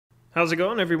How's it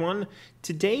going, everyone?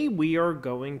 Today we are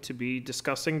going to be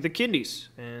discussing the kidneys,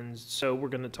 and so we're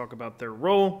going to talk about their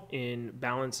role in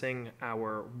balancing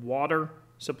our water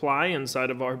supply inside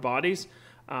of our bodies,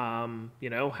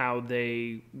 how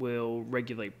they will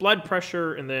regulate blood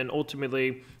pressure, and then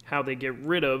ultimately how they get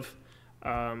rid of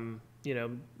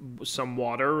some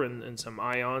water and some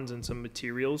ions and some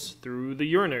materials through the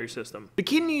urinary system. The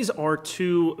kidneys are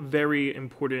two very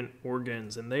important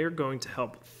organs, and they are going to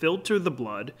help filter the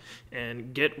blood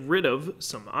and get rid of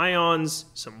some ions,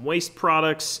 some waste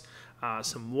products,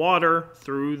 some water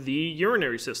through the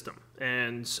urinary system.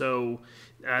 And so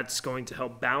that's going to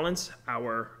help balance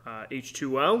our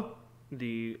H2O,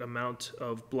 the amount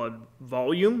of blood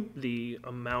volume, the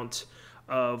amount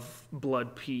of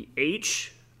blood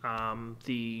pH,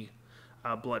 the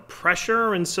blood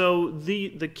pressure. And so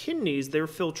the kidneys, their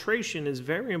filtration is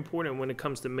very important when it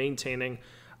comes to maintaining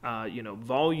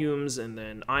volumes and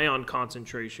then ion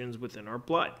concentrations within our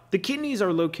blood. The kidneys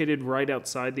are located right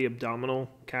outside the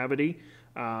abdominal cavity,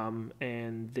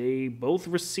 and they both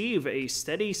receive a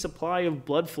steady supply of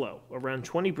blood flow. Around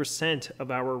 20% of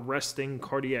our resting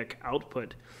cardiac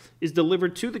output is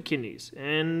delivered to the kidneys,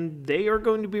 and they are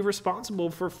going to be responsible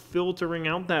for filtering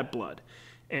out that blood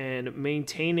and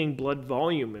maintaining blood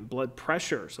volume and blood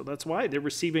pressure. So that's why they're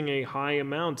receiving a high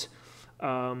amount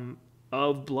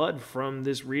of blood from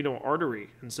this renal artery.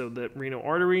 And so that renal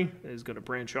artery is going to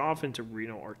branch off into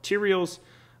renal arterioles.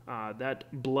 That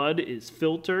blood is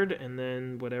filtered, and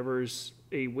then whatever's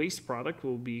a waste product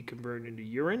will be converted into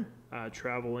urine,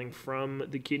 traveling from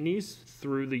the kidneys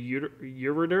through the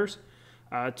ureters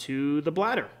to the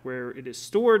bladder, where it is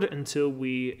stored until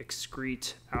we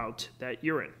excrete out that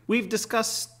urine. We've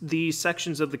discussed the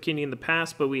sections of the kidney in the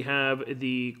past, but we have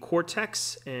the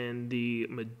cortex and the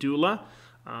medulla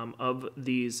of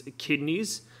these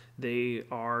kidneys. They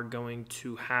are going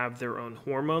to have their own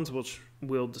hormones, which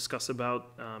we'll discuss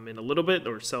about in a little bit,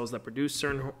 or cells that produce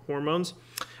certain hormones.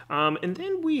 And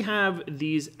then we have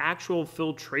these actual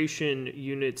filtration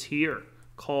units here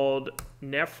called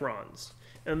nephrons.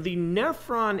 And the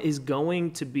nephron is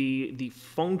going to be the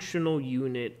functional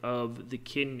unit of the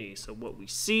kidney. So what we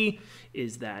see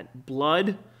is that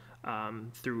blood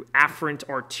through afferent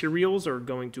arterioles are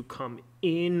going to come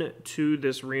into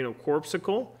this renal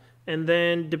corpuscle. And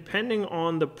then depending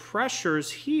on the pressures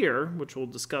here, which we'll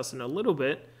discuss in a little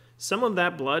bit, some of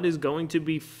that blood is going to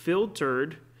be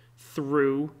filtered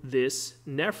through this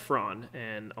nephron.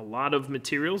 And a lot of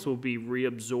materials will be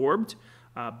reabsorbed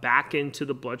back into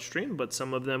the bloodstream, but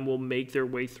some of them will make their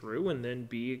way through and then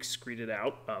be excreted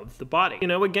out of the body.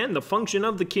 Again, the function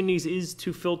of the kidneys is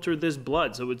to filter this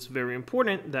blood, so it's very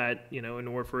important that, in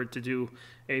order for it to do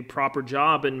a proper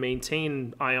job and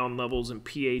maintain ion levels and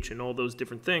pH and all those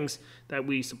different things, that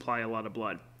we supply a lot of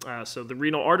blood. So the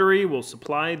renal artery will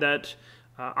supply that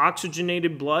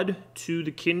oxygenated blood to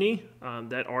the kidney.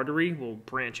 That artery will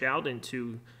branch out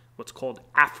into what's called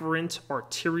afferent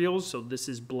arterioles. So this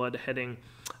is blood heading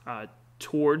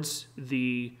towards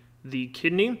the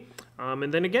kidney.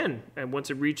 And then again, and once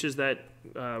it reaches that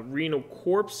renal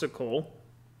corpuscle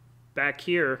back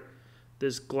here,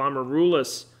 this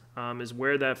glomerulus is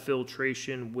where that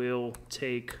filtration will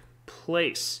take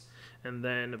place. And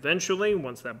then eventually,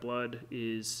 once that blood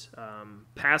is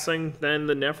passing then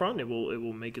the nephron, it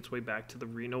will make its way back to the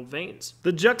renal veins.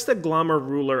 The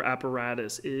juxtaglomerular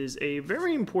apparatus is a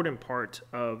very important part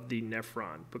of the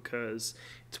nephron because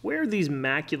it's where these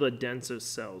macula densa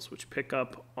cells, which pick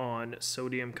up on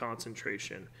sodium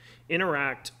concentration,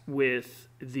 interact with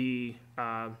the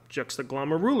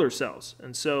juxtaglomerular cells.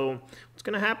 And so what's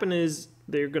going to happen is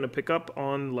they're going to pick up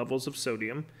on levels of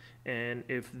sodium. And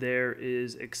if there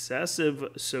is excessive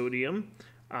sodium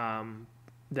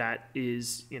that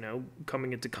is,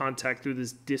 coming into contact through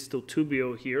this distal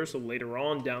tubule here, so later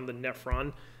on down the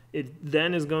nephron, it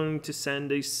then is going to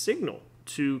send a signal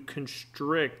to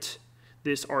constrict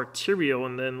this arteriole,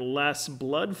 and then less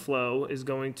blood flow is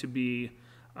going to be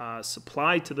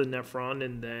supplied to the nephron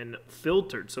and then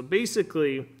filtered. So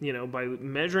basically, by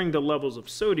measuring the levels of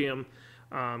sodium,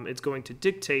 it's going to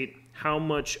dictate how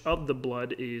much of the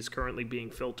blood is currently being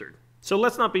filtered. So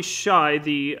let's not be shy.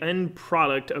 The end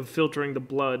product of filtering the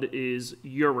blood is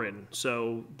urine.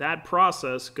 So that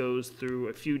process goes through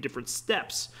a few different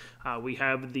steps. We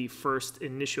have the first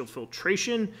initial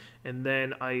filtration, and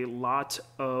then a lot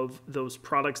of those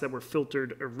products that were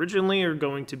filtered originally are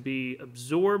going to be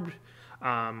absorbed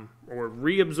or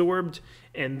reabsorbed,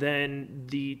 and then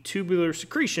the tubular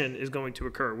secretion is going to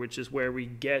occur, which is where we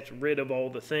get rid of all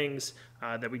the things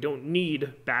that we don't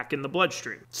need back in the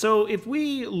bloodstream. So if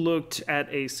we looked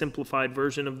at a simplified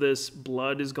version of this,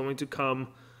 blood is going to come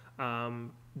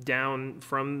down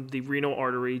from the renal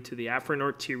artery to the afferent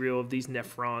arteriole of these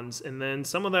nephrons, and then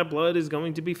some of that blood is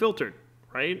going to be filtered,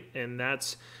 right? And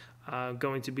that's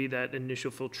going to be that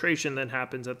initial filtration that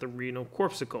happens at the renal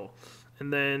corpuscle.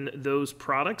 And then those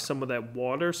products, some of that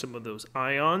water, some of those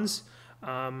ions,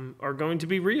 are going to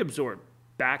be reabsorbed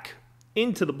back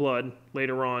into the blood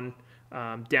later on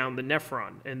down the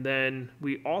nephron. And then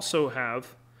we also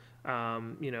have,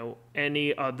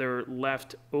 any other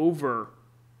leftover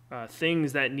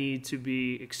things that need to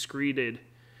be excreted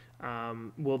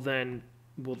will then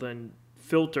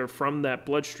filter from that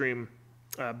bloodstream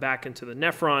back into the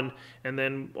nephron, and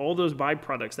then all those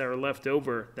byproducts that are left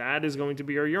over, that is going to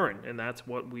be our urine, and that's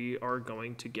what we are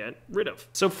going to get rid of.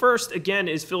 So first, again,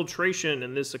 is filtration,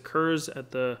 and this occurs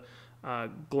at the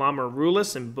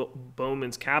glomerulus and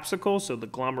Bowman's capsule. So the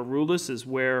glomerulus is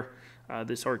where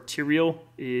this arteriole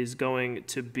is going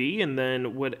to be, and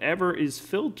then whatever is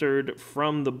filtered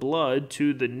from the blood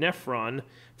to the nephron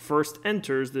first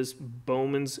enters this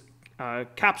Bowman's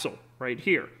capsule right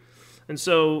here. And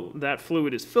so that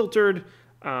fluid is filtered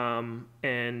and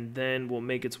then will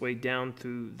make its way down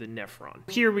through the nephron.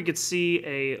 Here we could see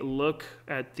a look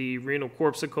at the renal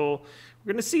corpuscle.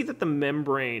 We're going to see that the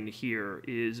membrane here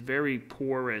is very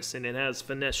porous, and it has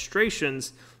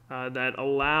fenestrations that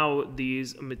allow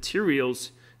these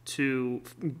materials to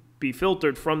be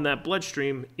filtered from that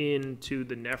bloodstream into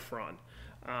the nephron.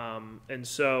 And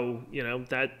so,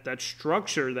 that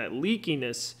structure, that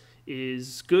leakiness,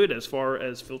 is good as far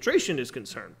as filtration is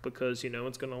concerned, because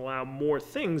it's going to allow more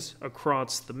things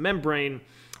across the membrane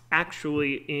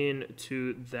actually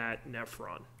into that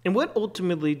nephron. And what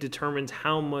ultimately determines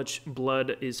how much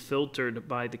blood is filtered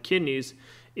by the kidneys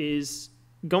is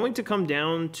going to come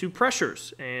down to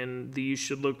pressures, and these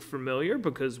should look familiar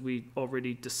because we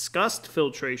already discussed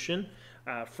filtration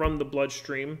from the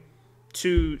bloodstream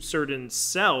to certain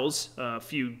cells a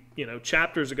few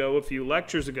chapters ago, a few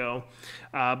lectures ago,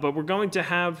 but we're going to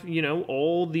have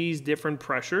all these different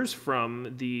pressures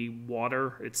from the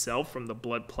water itself, from the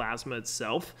blood plasma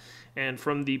itself, and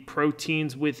from the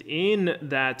proteins within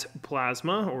that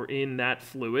plasma or in that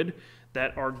fluid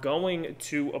that are going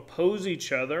to oppose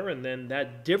each other, and then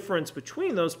that difference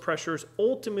between those pressures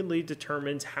ultimately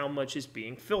determines how much is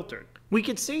being filtered. We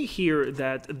could see here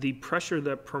that the pressure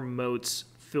that promotes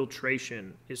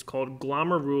filtration is called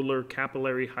glomerular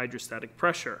capillary hydrostatic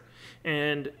pressure.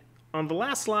 And on the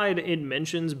last slide, it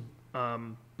mentions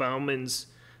Bowman's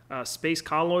space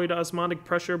colloid osmotic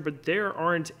pressure, but there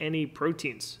aren't any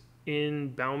proteins in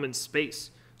Bowman's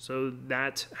space. So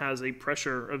that has a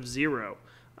pressure of 0.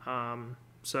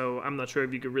 So I'm not sure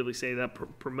if you could really say that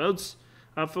promotes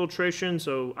filtration.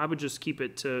 So I would just keep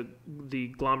it to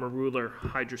the glomerular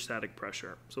hydrostatic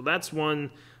pressure. So that's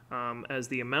one. As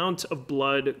the amount of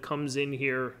blood comes in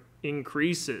here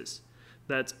increases,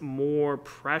 that's more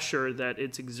pressure that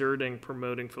it's exerting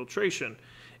promoting filtration.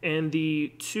 And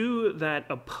the two that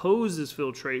opposes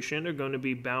filtration are going to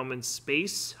be Bowman's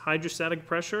space hydrostatic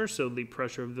pressure, so the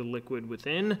pressure of the liquid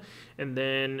within, and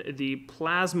then the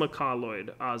plasma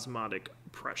colloid osmotic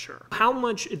pressure. How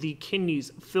much the kidneys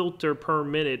filter per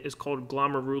minute is called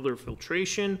glomerular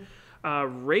filtration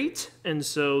rate, and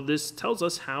so this tells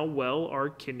us how well our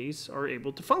kidneys are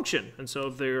able to function. And so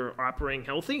if they're operating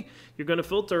healthy, you're going to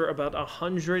filter about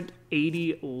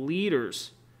 180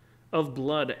 liters of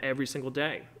blood every single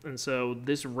day. And so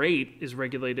this rate is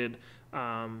regulated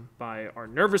by our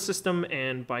nervous system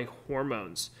and by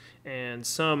hormones, and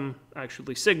some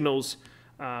actually signals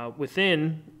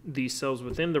within these cells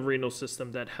within the renal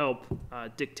system that help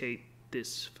dictate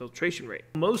this filtration rate.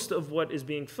 Most of what is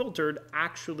being filtered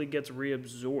actually gets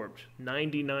reabsorbed,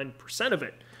 99% of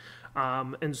it.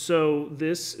 And so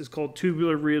this is called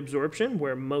tubular reabsorption,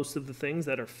 where most of the things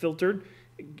that are filtered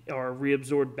are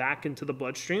reabsorbed back into the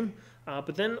bloodstream.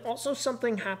 But then also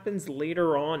something happens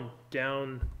later on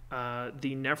down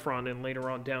the nephron and later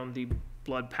on down the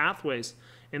blood pathways.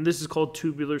 And this is called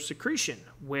tubular secretion,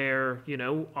 where,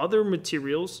 other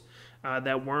materials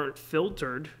that weren't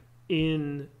filtered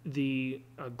in the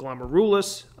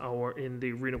glomerulus or in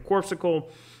the renal corpuscle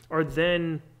are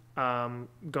then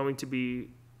going to be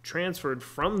transferred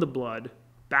from the blood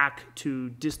back to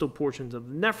distal portions of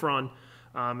the nephron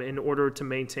in order to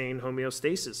maintain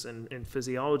homeostasis and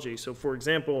physiology. So for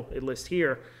example, it lists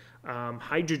here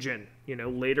hydrogen,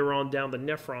 later on down the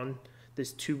nephron,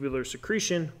 this tubular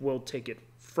secretion will take it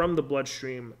from the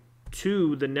bloodstream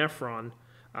to the nephron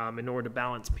in order to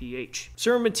balance pH.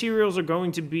 Certain materials are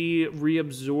going to be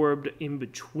reabsorbed in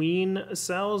between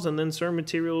cells, and then certain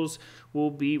materials will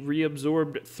be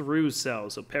reabsorbed through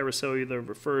cells. So paracellular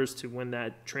refers to when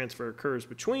that transfer occurs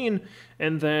between,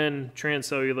 and then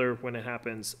transcellular when it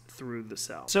happens through the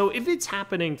cell. So if it's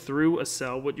happening through a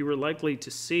cell, what you are likely to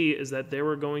see is that there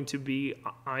are going to be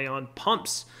ion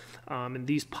pumps. And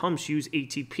these pumps use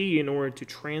ATP in order to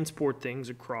transport things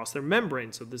across their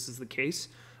membrane. So this is the case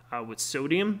with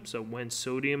sodium. So when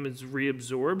sodium is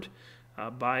reabsorbed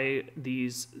by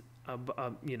these,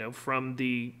 from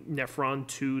the nephron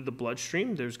to the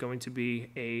bloodstream, there's going to be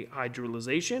a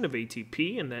hydrolyzation of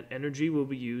ATP, and that energy will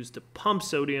be used to pump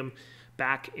sodium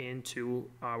back into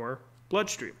our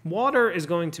bloodstream. Water is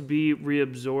going to be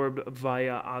reabsorbed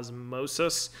via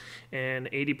osmosis,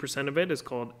 and 80% of it is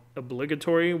called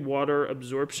obligatory water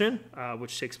absorption,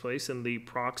 which takes place in the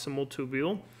proximal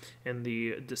tubule and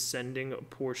the descending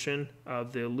portion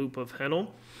of the loop of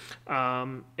Henle.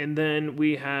 And then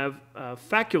we have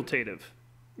facultative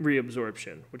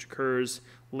reabsorption, which occurs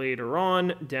later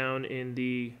on down in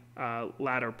the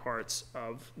latter parts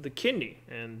of the kidney.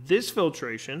 And this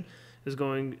filtration is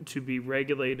going to be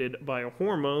regulated by a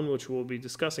hormone, which we'll be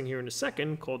discussing here in a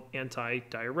second, called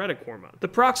anti-diuretic hormone. The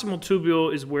proximal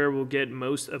tubule is where we'll get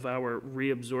most of our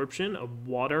reabsorption of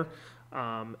water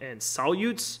and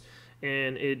solutes,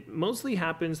 and it mostly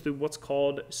happens through what's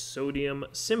called sodium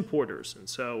symporters. And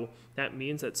so that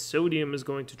means that sodium is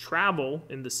going to travel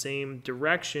in the same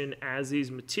direction as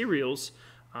these materials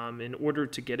in order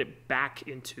to get it back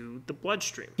into the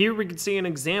bloodstream. Here we can see an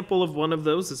example of one of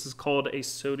those. This is called a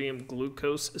sodium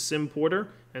glucose symporter.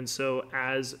 And so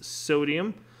as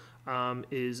sodium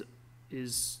is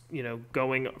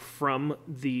going from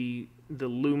the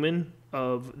lumen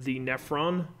of the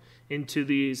nephron into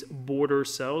these border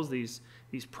cells, these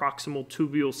proximal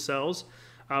tubule cells,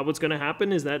 what's going to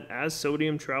happen is that as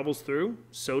sodium travels through,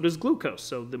 so does glucose.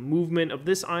 So the movement of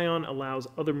this ion allows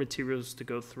other materials to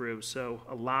go through. So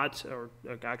a lot, or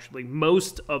actually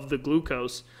most of the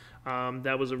glucose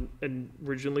that was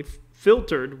originally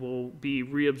filtered will be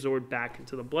reabsorbed back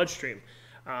into the bloodstream.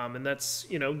 And that's,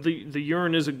 the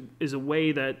urine is a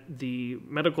way that the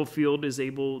medical field is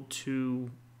able to,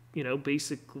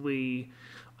 basically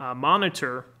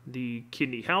monitor the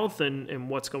kidney health and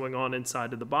what's going on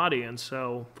inside of the body. And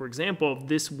so, for example, if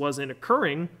this wasn't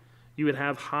occurring, you would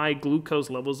have high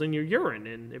glucose levels in your urine.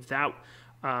 And if that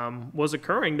was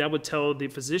occurring, that would tell the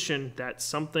physician that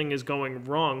something is going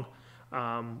wrong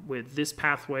with this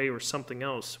pathway or something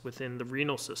else within the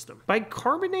renal system.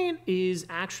 Bicarbonate is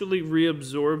actually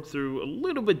reabsorbed through a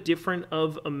little bit different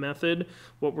of a method.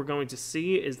 What we're going to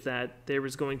see is that there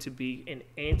is going to be an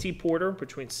antiporter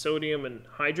between sodium and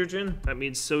hydrogen. That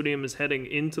means sodium is heading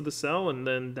into the cell, and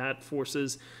then that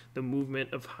forces the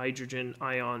movement of hydrogen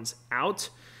ions out.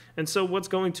 And so what's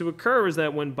going to occur is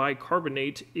that when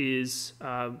bicarbonate is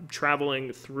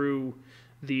traveling through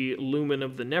the lumen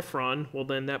of the nephron, well,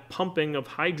 then that pumping of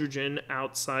hydrogen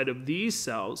outside of these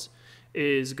cells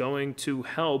is going to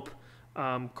help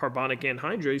carbonic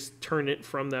anhydrase turn it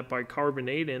from that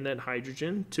bicarbonate and that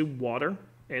hydrogen to water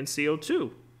and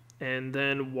CO2. And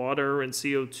then water and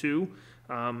CO2,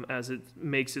 as it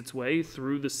makes its way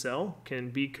through the cell,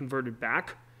 can be converted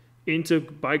back into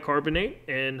bicarbonate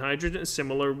and hydrogen,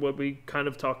 similar to what we kind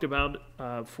of talked about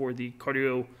for the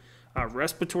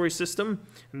respiratory system.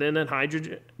 And then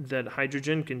that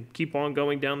hydrogen can keep on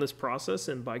going down this process,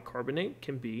 and bicarbonate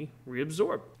can be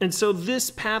reabsorbed. And so this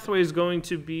pathway is going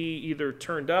to be either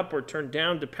turned up or turned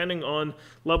down depending on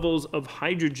levels of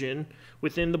hydrogen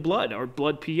within the blood, our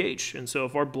blood pH. And so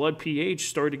if our blood pH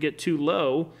start to get too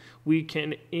low, we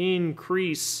can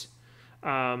increase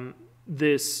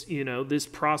this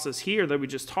process here that we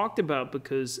just talked about,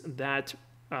 because that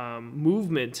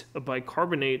movement of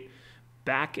bicarbonate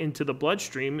back into the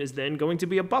bloodstream is then going to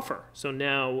be a buffer. So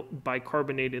now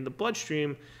bicarbonate in the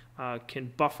bloodstream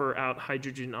can buffer out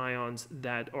hydrogen ions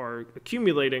that are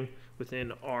accumulating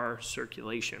within our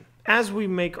circulation. As we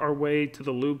make our way to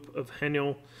the loop of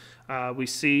Henle, we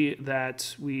see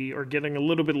that we are getting a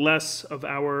little bit less of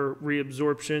our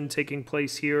reabsorption taking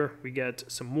place here. We get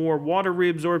some more water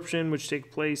reabsorption, which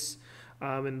take place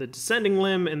in the descending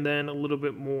limb, and then a little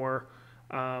bit more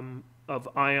of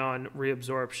ion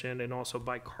reabsorption and also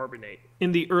bicarbonate.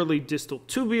 In the early distal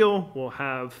tubule, we'll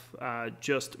have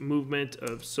just movement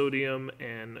of sodium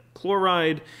and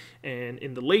chloride, and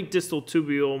in the late distal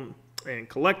tubule and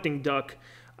collecting duct,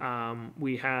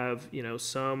 we have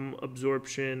some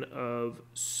absorption of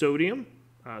sodium.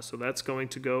 So that's going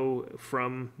to go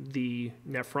from the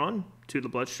nephron to the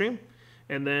bloodstream,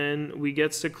 and then we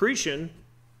get secretion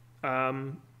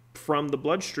from the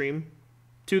bloodstream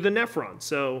to the nephron.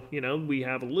 So, we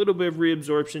have a little bit of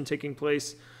reabsorption taking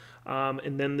place,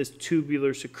 and then this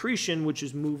tubular secretion, which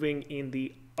is moving in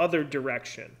the other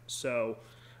direction. So,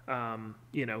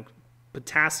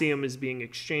 potassium is being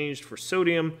exchanged for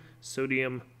sodium,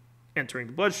 sodium entering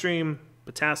the bloodstream,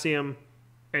 potassium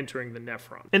entering the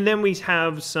nephron. And then we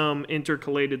have some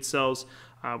intercalated cells,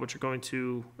 which are going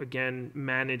to, again,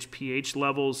 manage pH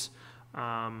levels,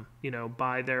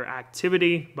 by their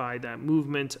activity, by that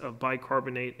movement of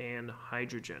bicarbonate and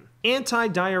hydrogen.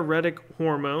 Anti-diuretic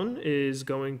hormone is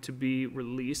going to be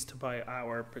released by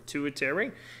our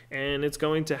pituitary, and it's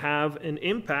going to have an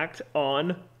impact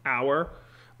on our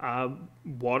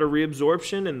water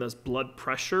reabsorption and thus blood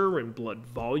pressure and blood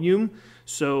volume.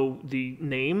 So the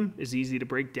name is easy to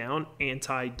break down,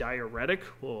 anti-diuretic.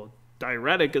 Well,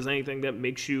 diuretic is anything that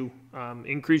makes you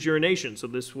increase urination, so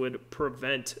this would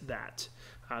prevent that.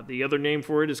 The other name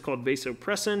for it is called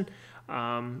vasopressin,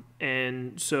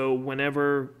 and so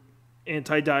whenever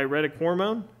anti-diuretic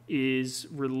hormone is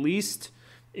released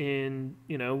in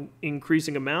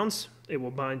increasing amounts, it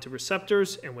will bind to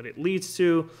receptors, and what it leads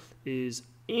to is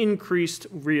increased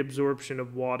reabsorption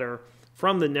of water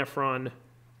from the nephron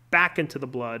back into the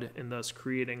blood, and thus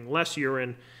creating less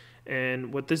urine.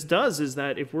 And what this does is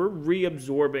that if we're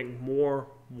reabsorbing more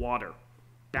water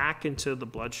back into the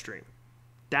bloodstream,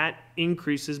 that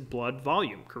increases blood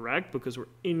volume, correct? Because we're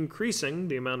increasing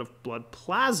the amount of blood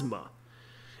plasma.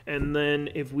 And then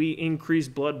if we increase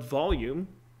blood volume,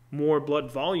 more blood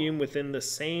volume within the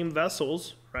same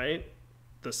vessels, right?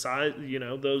 The size,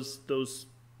 those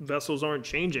vessels aren't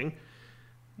changing.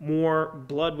 More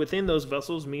blood within those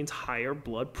vessels means higher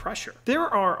blood pressure. There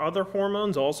are other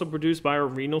hormones also produced by our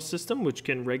renal system, which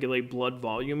can regulate blood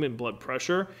volume and blood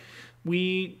pressure.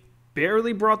 We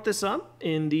barely brought this up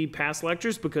in the past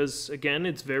lectures because, again,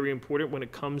 it's very important when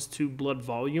it comes to blood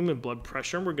volume and blood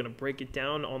pressure. We're going to break it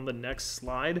down on the next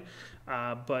slide,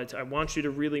 but I want you to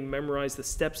really memorize the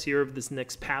steps here of this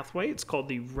next pathway. It's called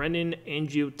the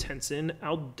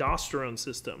renin-angiotensin-aldosterone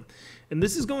system, and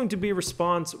this is going to be a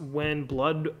response when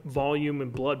blood volume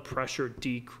and blood pressure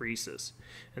decreases.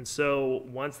 And so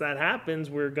once that happens,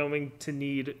 we're going to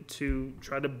need to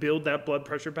try to build that blood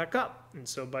pressure back up. And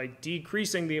so by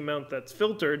decreasing the amount that's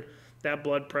filtered, that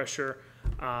blood pressure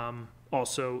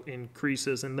also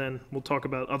increases. And then we'll talk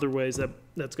about other ways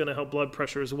that's going to help blood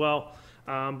pressure as well.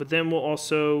 But then we'll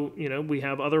also, we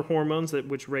have other hormones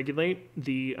which regulate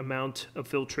the amount of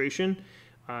filtration.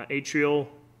 Atrial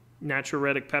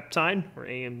natriuretic peptide, or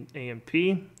AMP,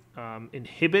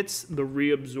 inhibits the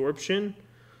reabsorption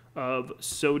of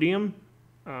sodium.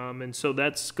 And so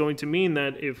that's going to mean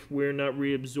that if we're not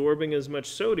reabsorbing as much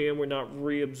sodium, we're not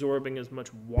reabsorbing as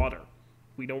much water.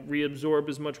 We don't reabsorb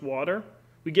as much water,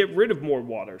 we get rid of more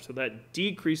water. So that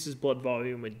decreases blood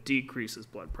volume, it decreases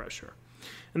blood pressure.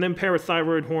 And then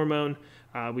parathyroid hormone,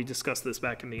 we discussed this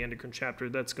back in the endocrine chapter,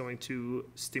 that's going to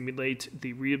stimulate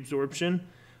the reabsorption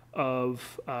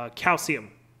of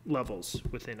calcium levels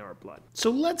within our blood. So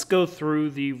let's go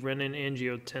through the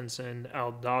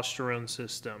renin-angiotensin-aldosterone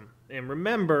system. And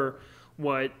remember,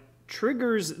 what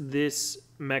triggers this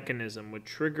mechanism, what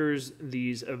triggers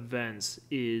these events,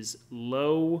 is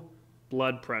low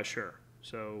blood pressure.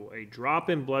 So a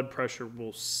drop in blood pressure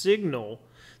will signal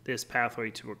this pathway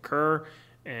to occur,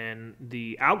 and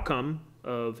the outcome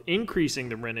of increasing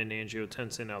the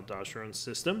renin-angiotensin-aldosterone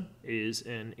system is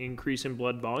an increase in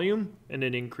blood volume and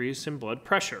an increase in blood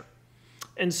pressure.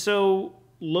 And so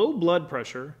low blood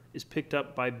pressure is picked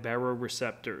up by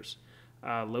baroreceptors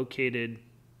located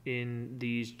in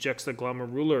these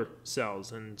juxtaglomerular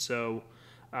cells. And so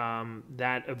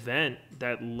that event,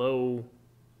 that low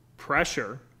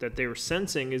pressure that they were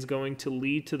sensing, is going to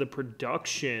lead to the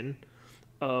production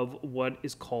of what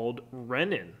is called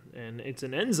renin. And it's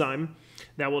an enzyme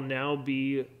that will now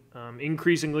be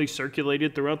increasingly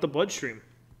circulated throughout the bloodstream.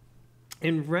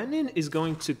 And renin is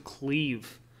going to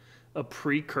cleave a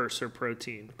precursor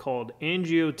protein called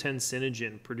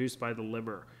angiotensinogen produced by the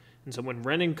liver. And so when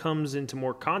renin comes into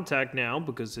more contact now,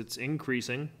 because it's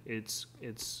increasing its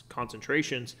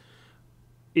concentrations,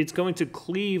 it's going to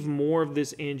cleave more of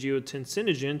this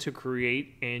angiotensinogen to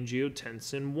create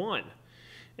angiotensin 1.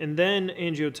 And then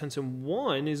angiotensin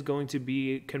 1 is going to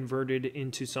be converted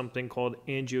into something called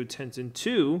angiotensin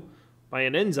 2 by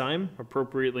an enzyme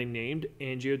appropriately named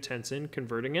angiotensin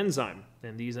converting enzyme.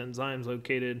 And these enzymes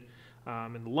located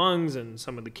in the lungs and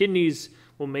some of the kidneys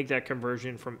will make that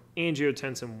conversion from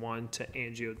angiotensin 1 to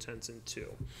angiotensin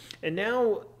 2. And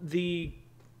now the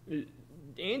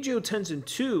angiotensin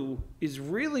 2 is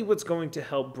really what's going to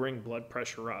help bring blood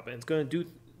pressure up. And it's going to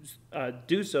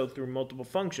do so through multiple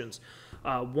functions.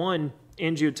 One,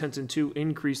 Angiotensin 2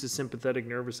 increases sympathetic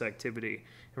nervous activity.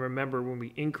 And remember, when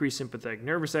we increase sympathetic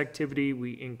nervous activity,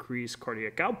 we increase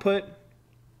cardiac output,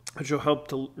 which will help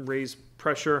to raise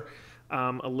pressure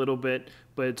a little bit,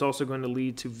 but it's also going to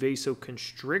lead to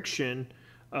vasoconstriction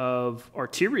of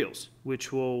arterioles,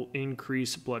 which will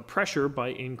increase blood pressure by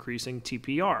increasing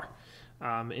TPR.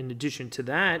 In addition to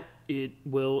that, it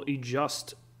will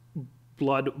adjust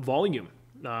blood volume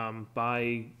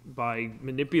by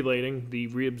manipulating the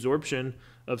reabsorption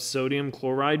of sodium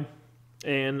chloride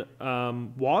and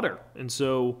water. And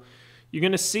so you're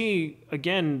going to see,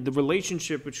 again, the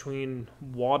relationship between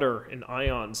water and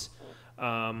ions.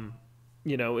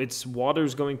 It's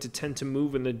water's going to tend to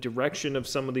move in the direction of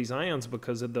some of these ions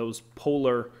because of those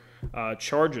polar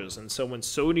charges. And so when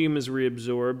sodium is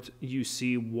reabsorbed, you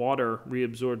see water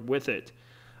reabsorbed with it.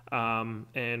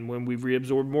 And when we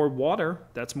reabsorb more water,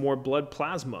 that's more blood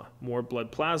plasma. More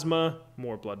blood plasma,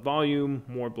 more blood volume,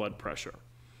 more blood pressure.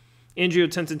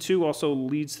 Angiotensin 2 also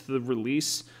leads to the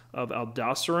release of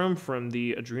aldosterone from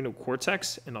the adrenal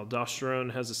cortex, and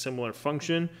aldosterone has a similar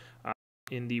function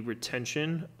in the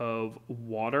retention of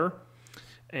water.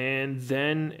 And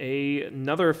then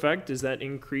another effect is that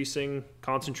increasing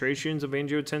concentrations of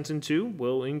angiotensin 2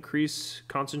 will increase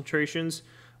concentrations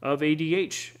of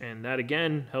ADH, and that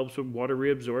again helps with water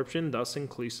reabsorption, thus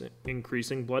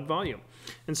increasing blood volume.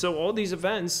 And so all these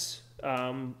events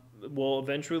will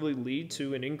eventually lead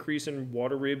to an increase in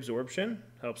water reabsorption,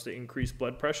 helps to increase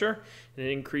blood pressure, and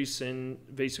an increase in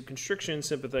vasoconstriction,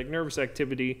 sympathetic nervous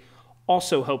activity,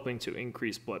 also helping to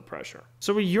increase blood pressure.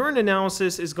 So a urine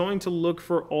analysis is going to look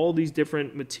for all these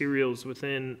different materials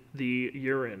within the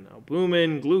urine: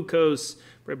 albumin, glucose,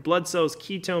 red blood cells,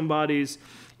 ketone bodies,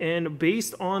 and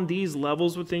based on these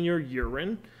levels within your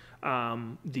urine,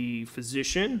 the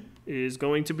physician is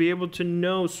going to be able to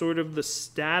know sort of the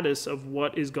status of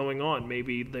what is going on.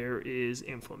 Maybe there is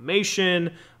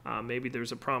inflammation, maybe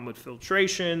there's a problem with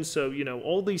filtration. So,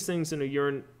 all these things in a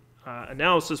urine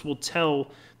analysis will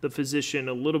tell the physician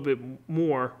a little bit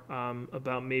more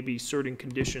about maybe certain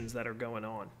conditions that are going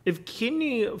on. If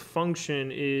kidney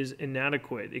function is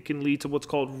inadequate, it can lead to what's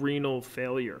called renal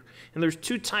failure. And there's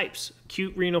two types: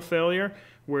 acute renal failure,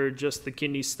 where just the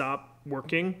kidneys stop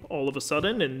working all of a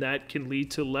sudden, and that can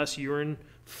lead to less urine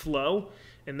flow.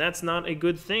 And that's not a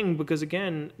good thing because,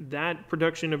 again, that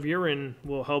production of urine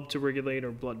will help to regulate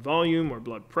our blood volume, our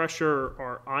blood pressure,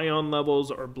 our ion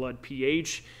levels, our blood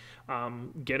pH,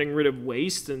 getting rid of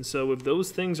waste. And so if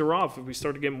those things are off, if we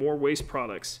start to get more waste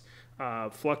products,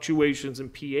 fluctuations in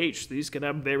pH, these can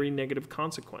have very negative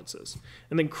consequences.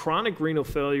 And then chronic renal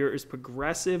failure is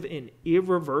progressive and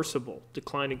irreversible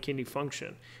decline in kidney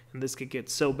function. And this could get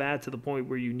so bad to the point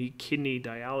where you need kidney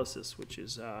dialysis, which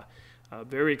is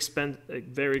very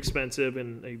expensive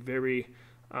and a very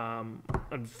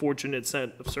unfortunate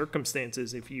set of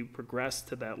circumstances if you progress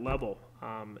to that level.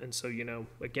 And so,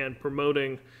 again,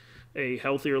 promoting a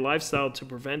healthier lifestyle to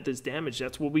prevent this damage,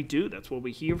 that's what we do. That's what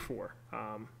we're here for.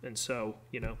 And so,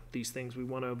 these things we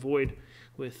want to avoid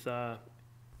with,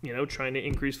 trying to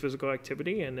increase physical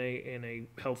activity and a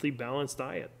healthy, balanced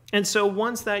diet. And so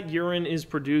once that urine is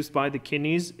produced by the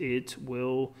kidneys, it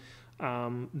will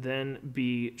then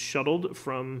be shuttled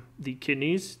from the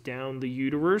kidneys down the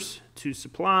uterus to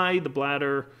supply the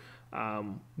bladder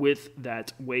with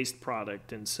that waste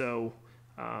product. And so,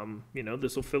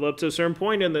 this will fill up to a certain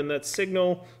point, and then that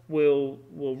signal will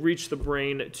reach the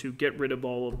brain to get rid of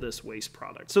all of this waste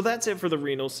product. So that's it for the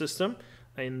renal system.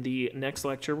 In the next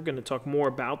lecture, we're going to talk more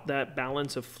about that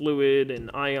balance of fluid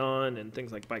and ion and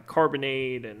things like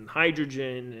bicarbonate and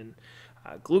hydrogen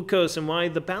and glucose, and why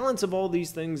the balance of all these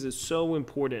things is so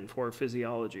important for our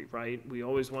physiology, right? We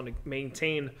always want to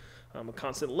maintain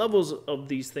constant levels of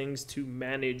these things to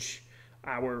manage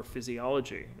our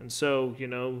physiology. And so,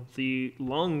 the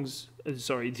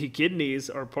kidneys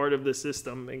are part of the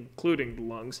system, including the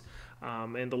lungs,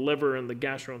 and the liver and the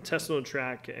gastrointestinal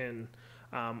tract, and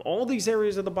all these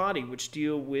areas of the body which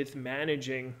deal with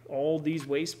managing all these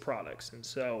waste products. And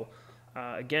so,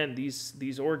 again,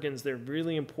 these organs, they're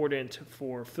really important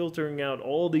for filtering out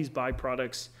all these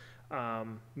byproducts,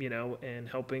 and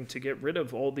helping to get rid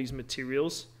of all these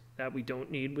materials that we don't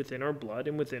need within our blood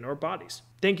and within our bodies.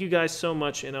 Thank you guys so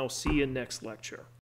much, and I'll see you next lecture.